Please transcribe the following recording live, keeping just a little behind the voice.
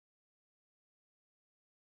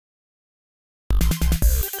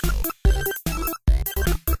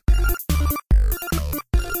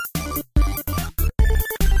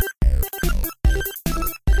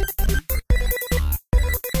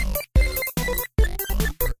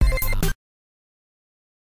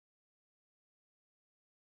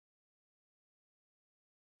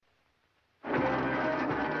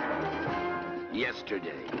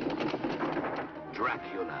Yesterday,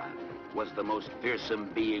 Dracula was the most fearsome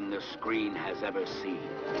being the screen has ever seen.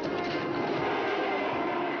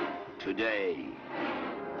 Today,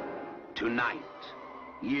 tonight,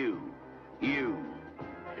 you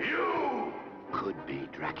could be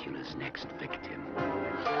Dracula's next victim.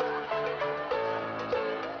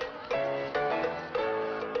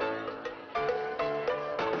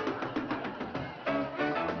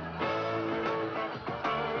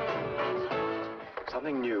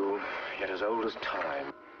 Something new, yet as old as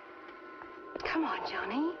time. Come on,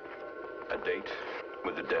 Johnny. A date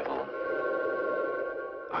with the devil.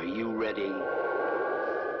 Are you ready?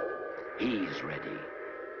 He's ready.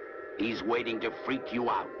 He's waiting to freak you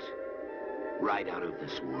out. Right out of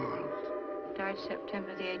this world. Died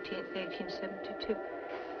September the 18th, 1872.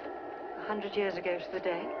 100 years ago to the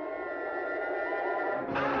day.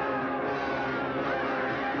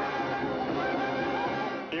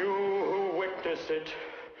 You who witness it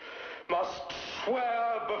must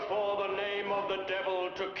swear before the name of the devil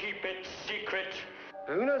to keep it secret.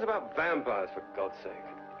 Who knows about vampires, for God's sake?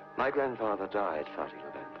 My grandfather died fighting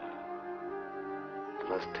a vampire. The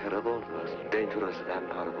most terrible, the most dangerous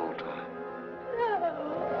vampire of all time.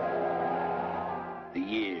 The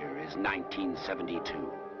year is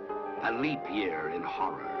 1972. A leap year in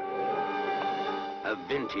horror. A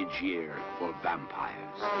vintage year for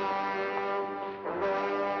vampires.